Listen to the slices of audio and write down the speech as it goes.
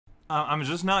I'm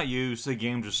just not used to the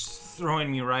game just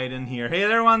throwing me right in here. Hey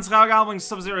there, everyone, Goblin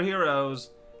Subzero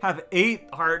Heroes. Have 8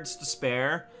 hearts to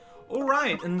spare.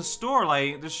 Alright, in the store,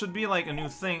 like, there should be, like, a new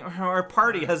thing. Our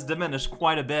party has diminished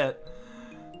quite a bit.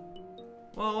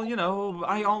 Well, you know,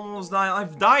 I almost died.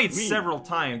 I've died several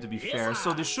times, to be fair,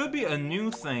 so there should be a new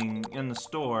thing in the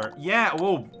store. Yeah,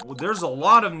 whoa, there's a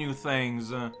lot of new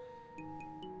things.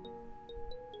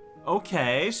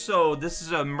 Okay, so this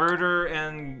is a murder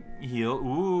and heal.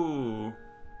 Ooh.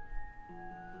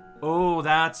 Oh,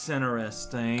 that's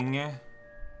interesting.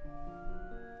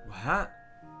 What?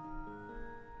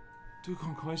 2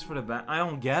 coins for the back. I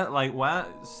don't get, like,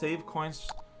 what? Save coins.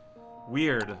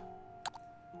 Weird.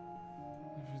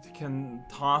 Can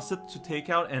toss it to take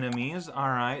out enemies.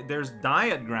 Alright. There's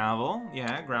diet gravel.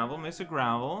 Yeah, gravel makes it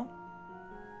gravel.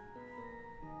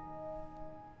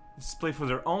 Display for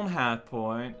their own hat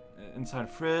point.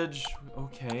 Inside fridge.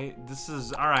 Okay. This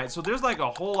is... Alright, so there's like a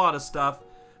whole lot of stuff.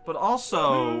 But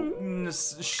also,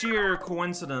 this sheer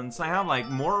coincidence. I have like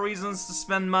more reasons to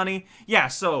spend money. Yeah,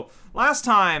 so last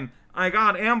time I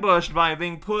got ambushed by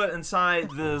being put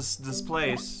inside this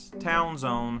place. Town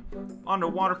zone.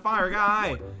 Underwater fire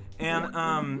guy.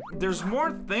 And there's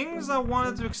more things I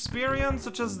wanted to experience,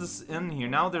 such as this in here.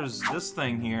 Now there's this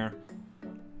thing here.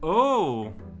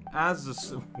 Oh, adds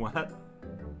this, what?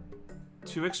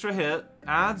 2 extra hit,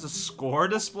 adds a score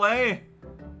display.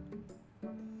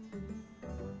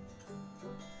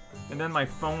 And then my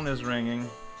phone is ringing.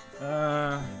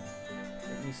 Let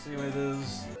me see what it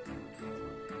is.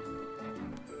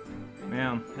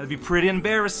 Man, that'd be pretty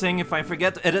embarrassing if I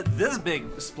forget to edit this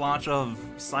big splotch of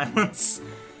silence.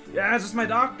 Yeah, it's just my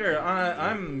doctor.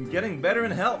 I'm getting better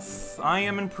in health. I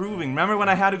am improving. Remember when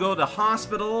I had to go to the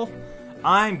hospital?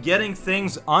 I'm getting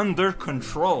things under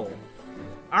control.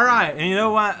 Alright, and you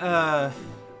know what?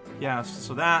 Yeah,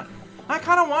 so that... I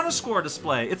kind of want a score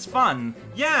display. It's fun.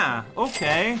 Yeah,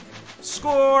 okay.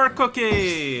 Score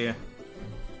cookie!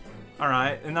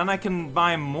 Alright, and then I can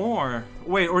buy more.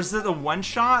 Wait, or is it a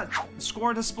one-shot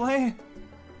score display?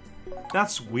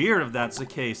 That's weird if that's the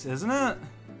case, isn't it?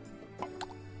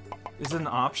 Is it in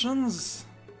options?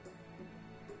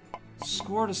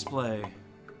 Score display.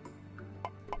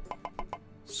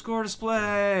 Score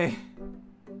display!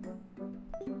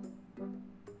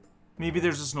 Maybe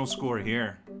there's just no score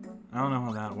here. I don't know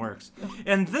how that works.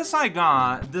 And this I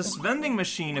got, this vending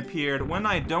machine appeared when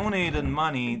I donated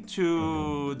money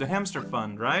to the hamster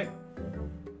fund, right?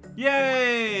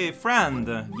 Yay!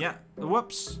 Friend! Yeah,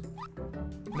 whoops.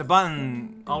 The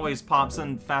button always pops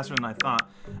in faster than I thought.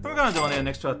 I'm gonna donate an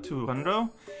extra 200.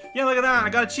 Yeah, look at that, I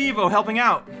got a Chivo helping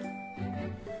out!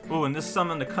 Ooh, and this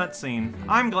summoned a cutscene.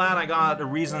 I'm glad I got a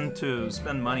reason to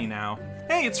spend money now.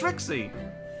 Hey, it's Rixie!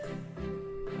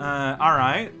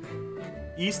 Alright.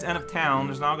 East end of town,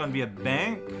 there's now gonna be a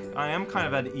bank. I am kind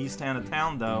of at the east end of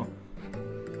town, though.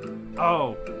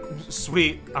 Oh,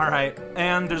 sweet. Alright.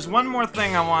 And there's one more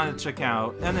thing I wanted to check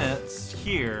out, and it's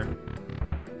here.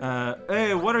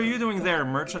 Hey, what are you doing there,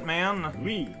 merchant man?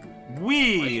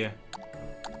 We.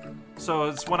 So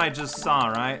it's what I just saw,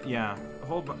 right? Yeah.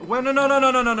 Hold on. Wait,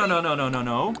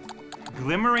 no.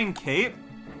 Glimmering cape?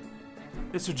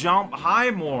 It's to jump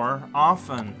high more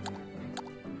often.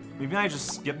 Maybe I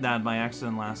just skipped that by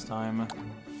accident last time.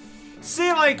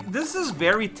 See, like, this is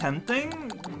very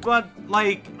tempting, but,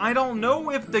 like, I don't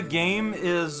know if the game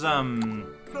is,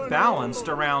 balanced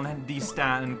around these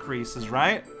stat increases,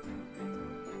 right?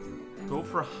 Go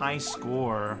for high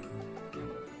score.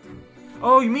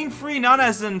 Oh, you mean free, not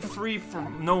as in free for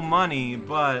no money,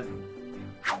 but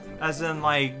as in,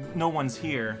 like, no one's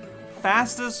here.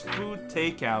 Fastest food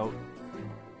takeout.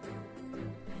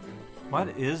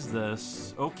 What is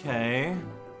this? Okay.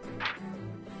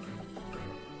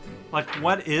 Like,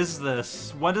 what is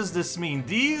this? What does this mean?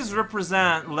 These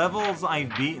represent levels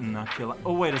I've beaten, I feel like.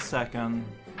 Oh, wait a second.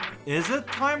 Is it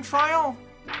time trial?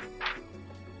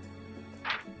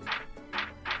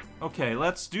 Okay,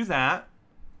 let's do that.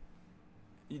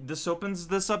 This opens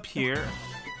this up here.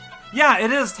 Yeah,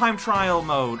 it is time trial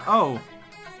mode. Oh.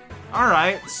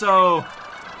 Alright, so...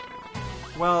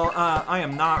 Well, I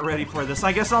am not ready for this.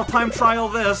 I guess I'll time trial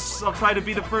this. I'll try to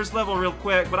beat the first level real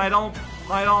quick, but I don't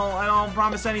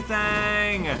promise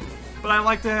anything. But I'd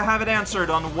like to have it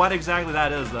answered on what exactly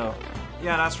that is, though.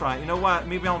 Yeah, that's right. You know what?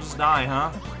 Maybe I'll just die,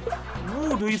 huh?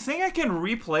 Ooh, do you think I can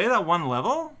replay that one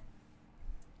level?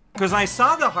 Because I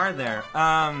saw the heart there.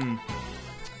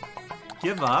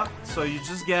 Give up. So you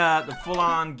just get the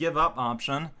full-on give up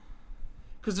option.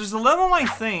 Because there's a level I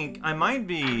think I might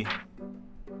be...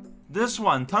 This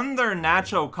one, Thunder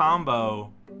Nacho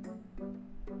Combo.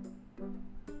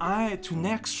 To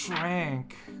next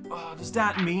rank. Oh, does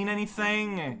that mean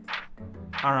anything?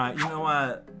 Alright, you know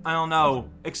what? I don't know.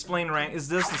 Explain rank. Is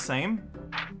this the same?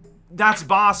 That's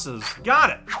bosses.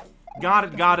 Got it. Got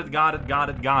it, got it, got it, got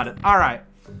it, got it. Alright.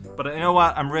 But you know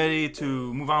what? I'm ready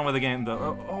to move on with the game,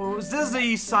 though. Oh, is this the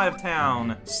east side of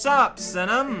town? Sup,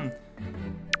 Cinem?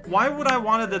 Why would I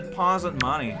want to deposit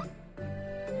money?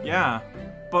 Yeah.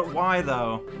 But why,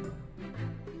 though?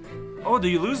 Oh, do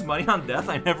you lose money on death?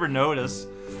 I never noticed.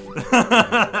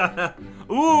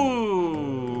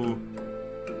 Ooh!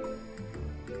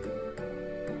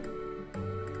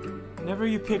 Whenever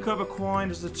you pick up a coin,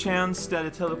 there's a chance that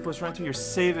it teleports right to your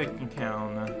saving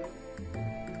account.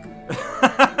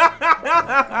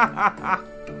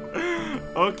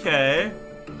 Okay.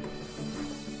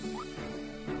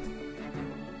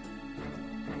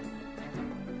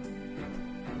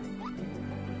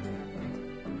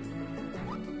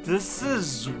 This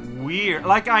is weird.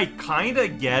 Like, I kinda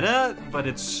get it, but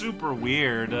it's super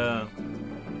weird.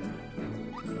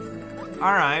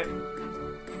 Alright.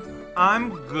 I'm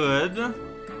good.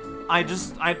 I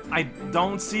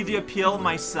don't see the appeal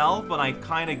myself, but I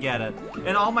kinda get it.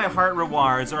 And all my heart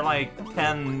rewards are like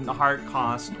 10 heart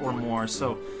cost or more,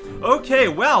 so... Okay,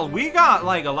 well, we got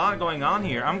like a lot going on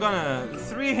here. I'm gonna...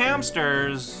 3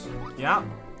 hamsters. Yeah.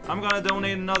 I'm gonna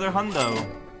donate another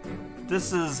hundo.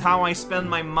 This is how I spend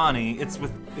my money. It's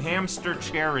with hamster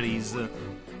charities.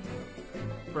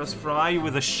 First, provide you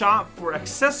with a shop for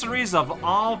accessories of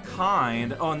all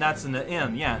kind. Oh, and that's in the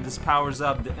inn. Yeah, this powers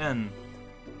up the inn.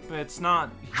 But it's not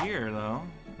here, though.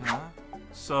 Yeah.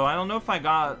 So, I don't know if I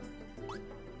got...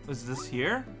 Is this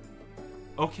here?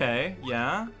 Okay,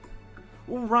 yeah.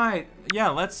 Oh, right. Yeah,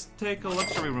 let's take a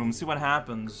luxury room, see what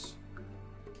happens.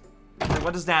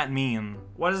 What does that mean?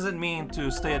 What does it mean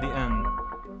to stay at the inn?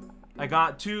 I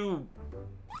got 2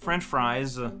 French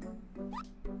fries.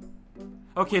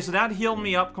 Okay, so that healed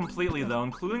me up completely, though,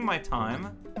 including my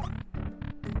time.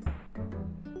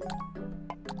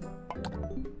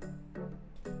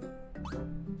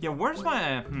 Yeah, where's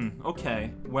my...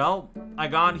 okay. Well, I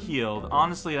got healed.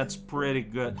 Honestly, that's pretty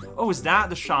good. Oh, is that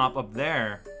the shop up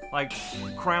there? Like,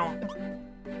 crown...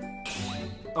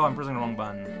 Oh, I'm pressing the wrong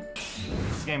button.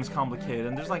 This game is complicated,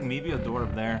 and there's, like, maybe a door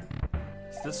up there.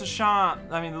 Is this a shop?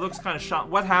 I mean, it looks kind of shop.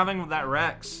 What happened with that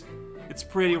Rex? It's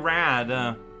pretty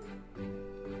rad.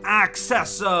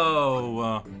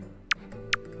 Accesso!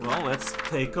 Well, let's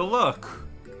take a look.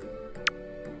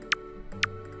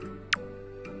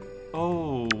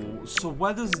 Oh, so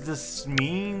what does this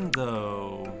mean,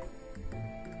 though?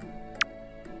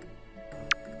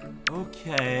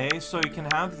 Okay, so you can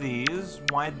have these.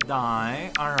 Why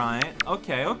die? Alright.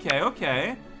 Okay, okay,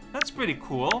 okay. That's pretty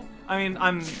cool. I mean,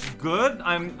 I'm good.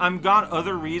 I'm got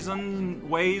other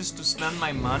ways to spend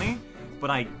my money, but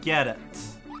I get it.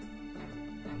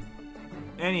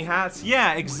 Any hats?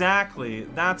 Yeah, exactly.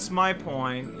 That's my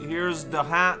point. Here's the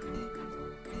hat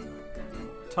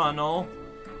tunnel.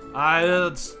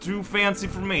 It's too fancy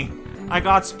for me. I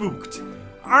got spooked.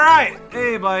 Alright!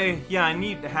 Hey, buddy. Yeah, I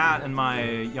need a hat in my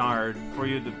yard for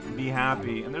you to be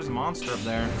happy. And there's a monster up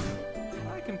there.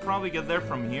 I can probably get there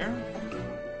from here.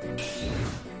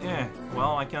 Yeah,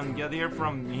 well, I can get here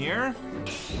from here.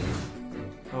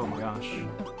 Oh my gosh.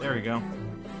 There we go.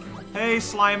 Hey,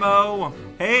 Slimo!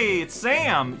 Hey, it's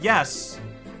Sam! Yes!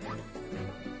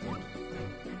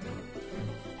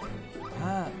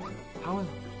 How...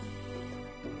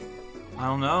 I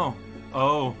don't know.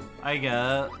 Oh, I get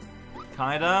it.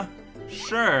 Kinda?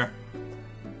 Sure.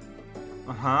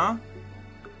 Uh-huh.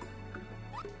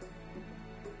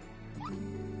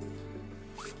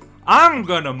 I'm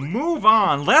gonna move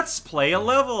on. Let's play a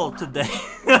level today.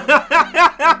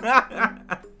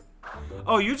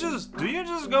 Oh, do you just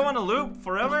go on a loop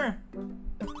forever?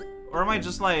 Or am I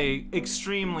just, like,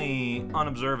 extremely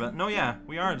unobservant? No, yeah,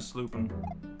 we are just looping.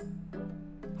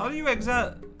 How do you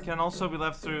exit? Can also be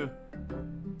left through...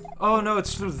 Oh, no,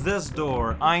 it's through this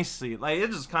door. I see. Like,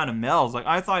 it just kind of melts. Like,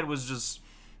 I thought it was just,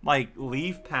 like,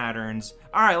 leaf patterns.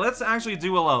 Alright, let's actually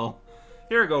do a level.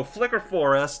 Here we go.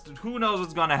 Flickerforest. Who knows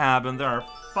what's gonna happen? There are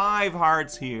 5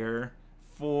 hearts here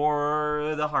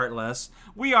for the Heartless.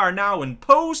 We are now in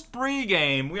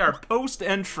post-pre-game. We are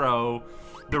post-intro.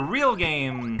 The real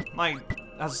game, like,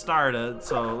 has started.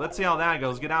 So, let's see how that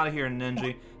goes. Get out of here,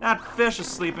 Ninja. That fish is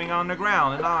sleeping on the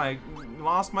ground, and I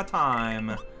lost my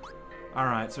time.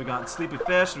 Alright, so we got sleepy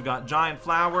fish, we got giant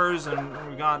flowers, and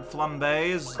we got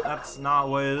flambés. That's not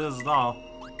what it is at all.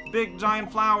 Big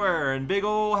giant flower and big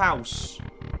ol' house.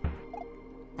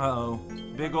 Uh-oh.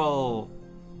 Big ol'...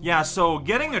 Yeah, so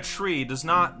getting a tree does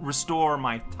not restore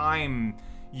my time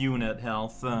unit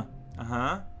health.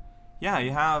 Uh-huh. Yeah,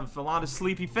 you have a lot of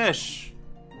sleepy fish.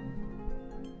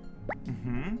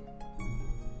 Mm-hmm.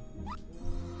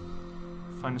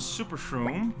 Find a super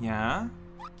shroom. Yeah.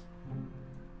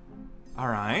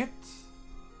 Alright.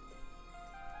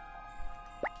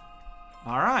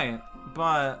 Alright.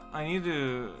 But I need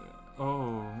to...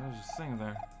 Oh, there's a thing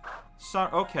there.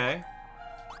 Okay.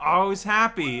 Oh, he's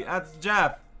happy. That's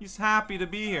Jeff. He's happy to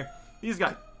be here. He's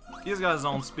got his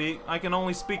own speak. I can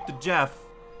only speak to Jeff.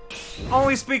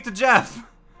 Only speak to Jeff.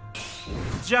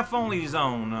 Jeff only's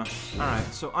own.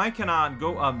 Alright, so I cannot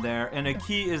go up there, and a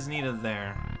key is needed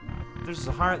there. There's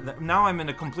a heart. Now I'm in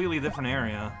a completely different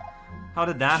area. How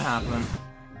did that happen?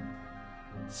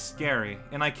 Scary.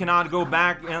 And I cannot go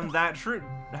back in that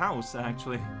house,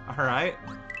 actually. Alright.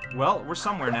 Well, we're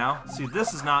somewhere now. See,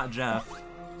 this is not Jeff.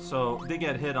 So, they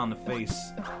get hit on the face.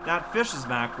 That fish is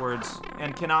backwards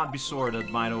and cannot be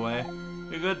sorted, by the way.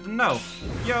 You're good to know.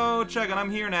 Yo, check it, I'm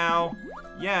here now.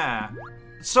 Yeah.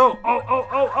 So,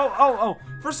 oh.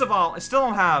 First of all, I still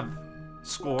don't have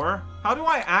score. How do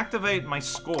I activate my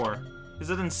score? Is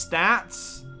it in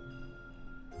stats?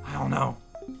 I don't know.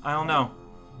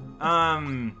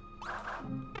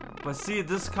 But see,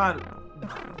 this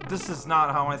is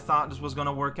not how I thought this was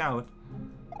gonna work out.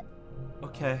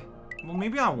 Okay. Well,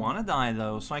 maybe I want to die,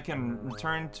 though, so I can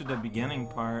return to the beginning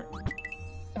part.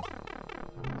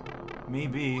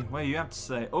 Maybe. What do you have to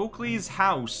say? Oakley's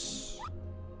house.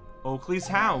 Oakley's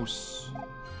house.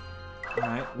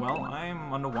 Alright, well,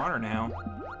 I'm underwater now.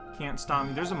 Can't stop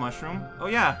me. There's a mushroom. Oh,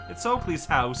 yeah, it's Oakley's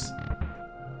house.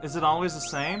 Is it always the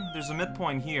same? There's a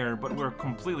midpoint here, but we're a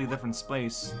completely different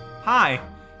space. Hi!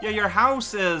 Yeah, your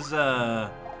house is,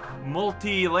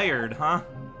 multi-layered, huh?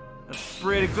 That's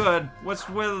pretty good. What's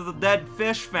with the dead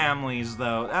fish families,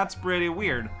 though? That's pretty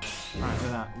weird. Alright, look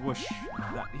at that. Whoosh.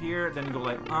 That here, then you go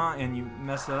like, and you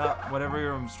mess it up.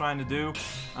 Whatever I was trying to do,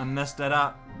 I messed it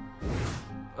up.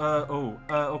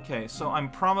 Okay. So I'm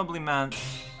probably meant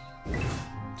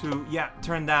to, yeah,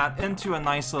 turn that into a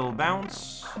nice little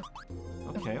bounce.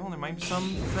 Okay, well, there might be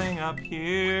something up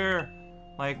here.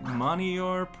 Like money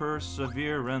or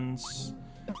perseverance.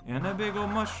 And a big old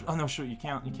mushroom. Oh no, shoot, you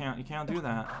can't do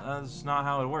that. That's not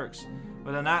how it works.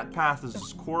 But then that path is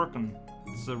just corking.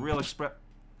 It's a real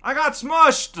I got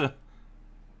smushed!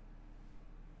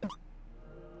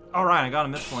 Alright, I got a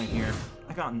midpoint here.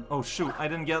 Oh shoot, I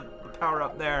didn't get the power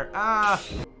up there. Ah!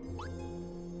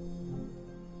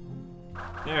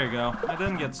 There you go. I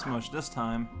didn't get smushed this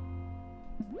time.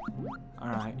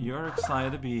 Alright, you're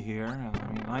excited to be here.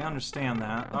 I mean, I understand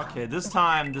that. Okay, this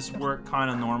time this worked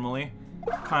kind of normally.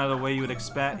 Kind of the way you would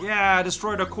expect. Yeah,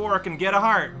 destroy the cork and get a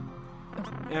heart.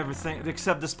 Everything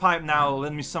except this pipe now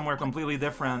led me somewhere completely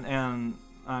different, and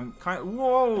I'm kind of...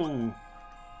 Whoa!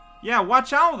 Yeah,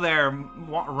 watch out there,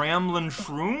 rambling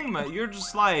shroom. You're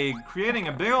just like creating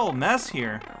a big old mess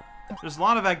here. There's a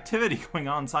lot of activity going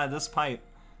on inside this pipe.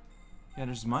 Yeah,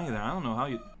 there's money there. I don't know how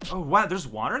you... Oh, what? There's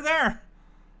water there?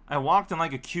 I walked in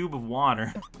like a cube of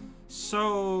water.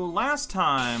 So last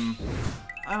time,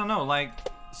 I don't know, like.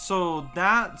 So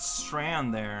that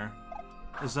strand there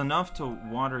is enough to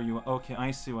water you. Okay,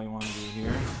 I see what you want to do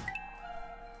here.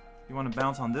 You want to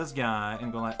bounce on this guy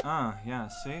and go like, yeah,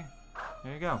 see?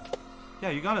 There you go.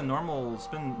 Yeah, you got a normal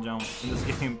spin jump in this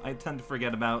game. I tend to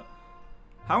forget about.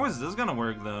 How is this gonna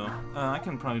work, though? I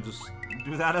can probably just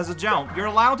do that as a jump. You're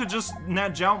allowed to just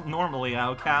net jump normally,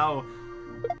 cow.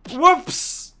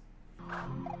 Whoops!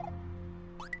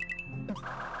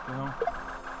 Go.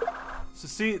 So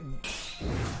see,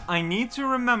 I need to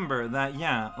remember that,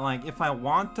 yeah, like, if I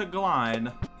want to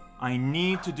glide, I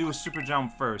need to do a super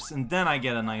jump first, and then I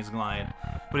get a nice glide.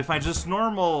 But if I just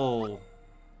normal...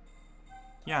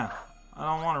 Yeah, I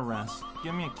don't want to rest.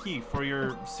 Give me a key for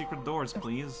your secret doors,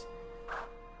 please.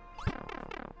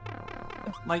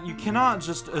 Like, you cannot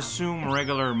just assume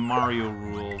regular Mario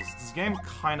rules. This game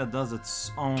kinda does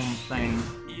its own thing.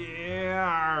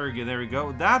 Yeah, there we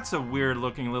go. That's a weird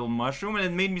looking little mushroom, and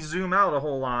it made me zoom out a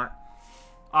whole lot.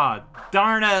 Ah,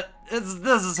 darn it.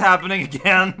 This is happening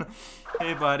again.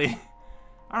 Hey, buddy.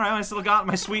 Alright, I still got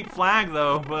my sweet flag,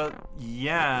 though, but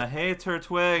yeah. Hey,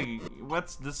 Turtwig,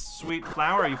 what's this sweet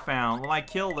flower you found? Well, I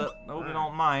killed it. Hope you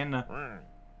don't mind.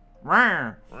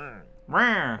 Rawr.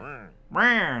 Rawr.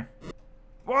 Rawr.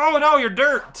 Whoa, no, you're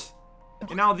dirt!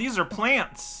 And now these are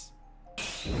plants.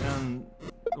 And,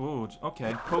 ooh,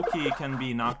 okay, Pokey can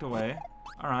be knocked away.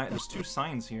 Alright, there's two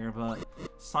signs here, but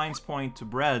signs point to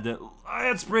bread.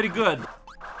 It's pretty good.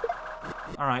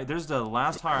 Alright, there's the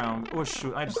last heart. Oh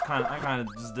shoot, I kinda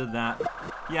just did that.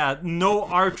 Yeah, no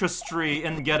artistry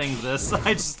in getting this.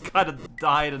 I just kinda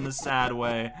died in a sad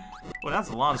way. Well, that's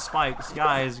a lot of spikes,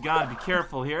 guys. You gotta be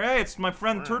careful here. Hey, it's my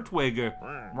friend Turtwig.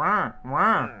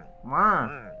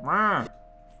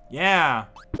 Yeah,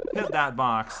 hit that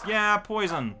box. Yeah,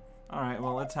 poison. Alright,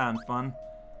 well, it's having fun.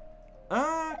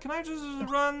 can I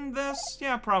just run this?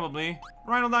 Yeah, probably.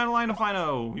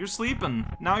 Rhino, you're sleeping.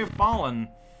 Now you're falling.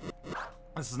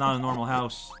 This is not a normal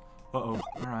house. Uh-oh.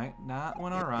 Alright, that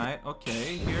one alright.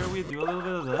 Okay, here we do a little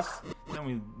bit of this. Then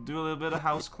we do a little bit of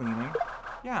house cleaning.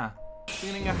 Yeah,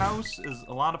 cleaning a house is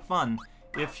a lot of fun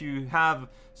if you have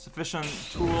sufficient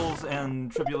tools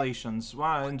and tribulations.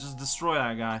 Wow, and just destroy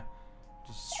that guy.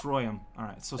 Just destroy him.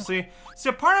 Alright, so see,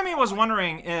 a part of me was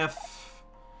wondering if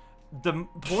the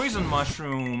poison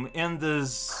mushroom in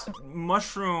this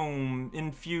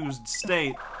mushroom-infused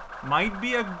state might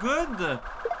be a good,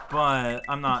 but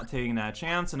I'm not taking that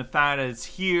chance. And the fact that it's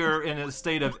here in a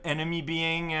state of enemy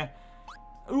being,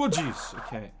 oh jeez.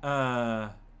 Okay.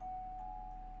 Alright,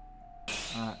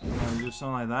 I'm gonna do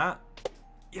something like that.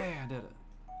 Yeah, I did it.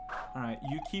 Alright,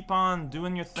 you keep on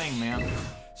doing your thing, man.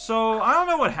 So I don't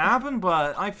know what happened,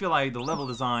 but I feel like the level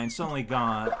design suddenly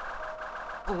got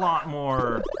a lot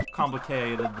more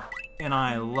complicated, and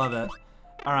I love it.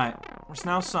 Alright, we're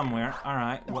now somewhere.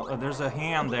 Alright, well, there's a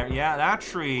hand there. Yeah, that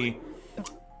tree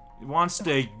wants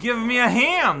to give me a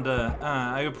hand.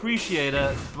 I appreciate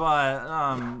it, but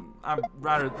I'd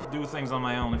rather do things on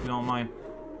my own, if you don't mind.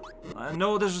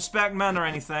 No disrespect meant or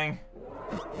anything.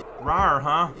 Rawr,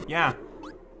 huh? Yeah.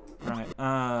 Alright,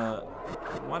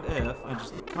 what if I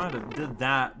just kind of did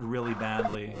that really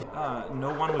badly?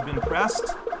 No one would be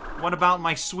impressed? What about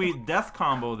my sweet death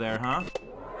combo there, huh?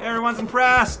 Everyone's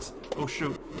impressed! Oh,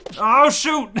 shoot. Oh,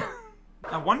 shoot!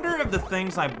 I wonder if the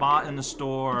things I bought in the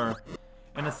store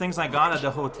and the things I got at the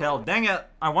hotel... Dang it!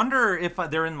 I wonder if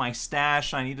they're in my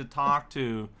stash I need to talk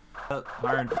to.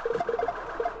 Hard.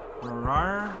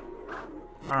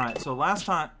 Alright, so last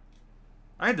time...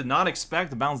 I did not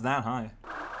expect to bounce that high.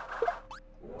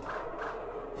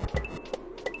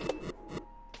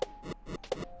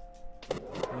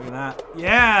 Look at that.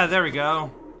 Yeah, there we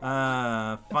go.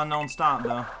 Fun don't stop,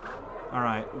 though.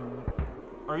 Alright.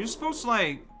 Are you supposed to,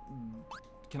 like...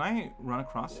 Can I run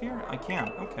across here? I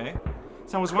can. Okay.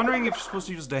 So I was wondering if you're supposed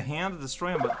to use the hand to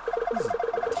destroy him, but this is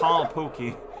tall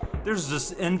pokey. There's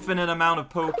this infinite amount of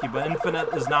pokey, but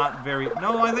infinite is not very...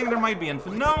 No, I think there might be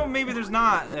infinite. No, maybe there's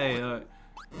not. Hey,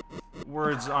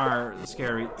 words are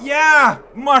scary. Yeah!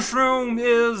 Mushroom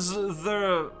is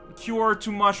the cure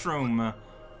to mushroom.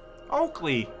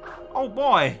 Oakley. Oh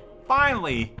boy.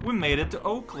 Finally, we made it to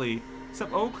Oakley.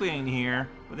 Except Oakley ain't here.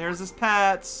 But there's his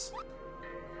pets.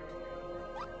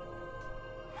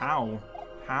 How?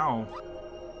 How?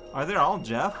 Are they all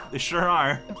Jeff? They sure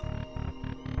are.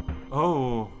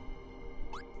 Oh.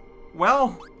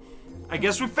 Well, I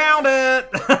guess we found it!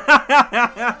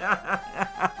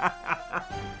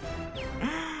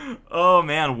 Oh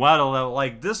man, what a level.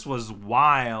 Like, this was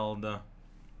wild. But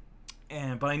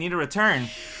I need to return.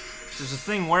 There's a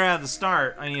thing where at the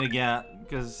start I need to get,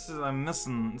 because I'm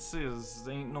missing. See,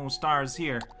 there ain't no stars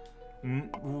here.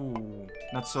 Ooh,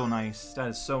 that's so nice. That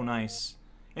is so nice.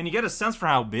 And you get a sense for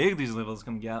how big these levels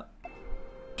can get.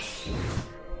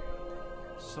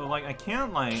 So, like, I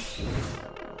can't, like...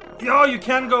 Yo, you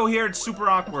can go here. It's super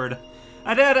awkward.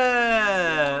 I did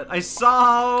it! I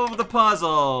solved the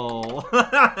puzzle.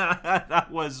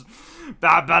 That was...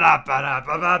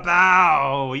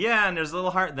 Ba-ba-da-ba-da-ba-ba-bow! Yeah, and there's a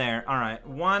little heart there. Alright,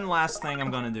 one last thing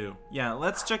I'm gonna do. Yeah,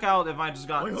 let's check out if I just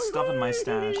got stuff in my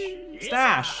stash.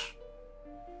 Stash!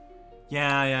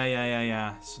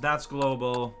 Yeah. So that's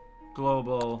global.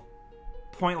 Global.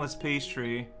 Pointless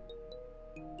pastry.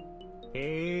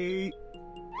 Hey.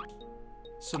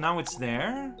 So now it's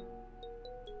there?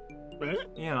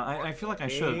 Yeah, I feel like I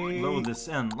should load this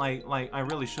in. Like I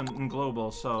really shouldn't in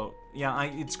global, so... Yeah,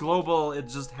 it's global, it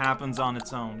just happens on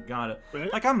its own. Got it.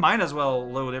 Like, I might as well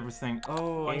load everything.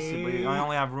 Oh, I see, but I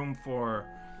only have room for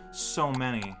so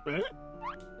many.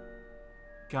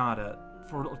 Got it.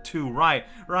 For 2, right,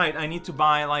 I need to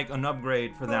buy, like, an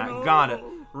upgrade for that. Got it.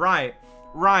 Right,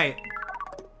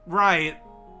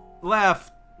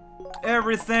 left.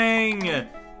 Everything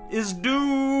is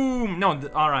doomed. No,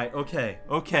 alright, okay.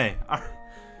 Alright.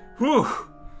 Whew.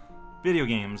 Video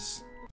games.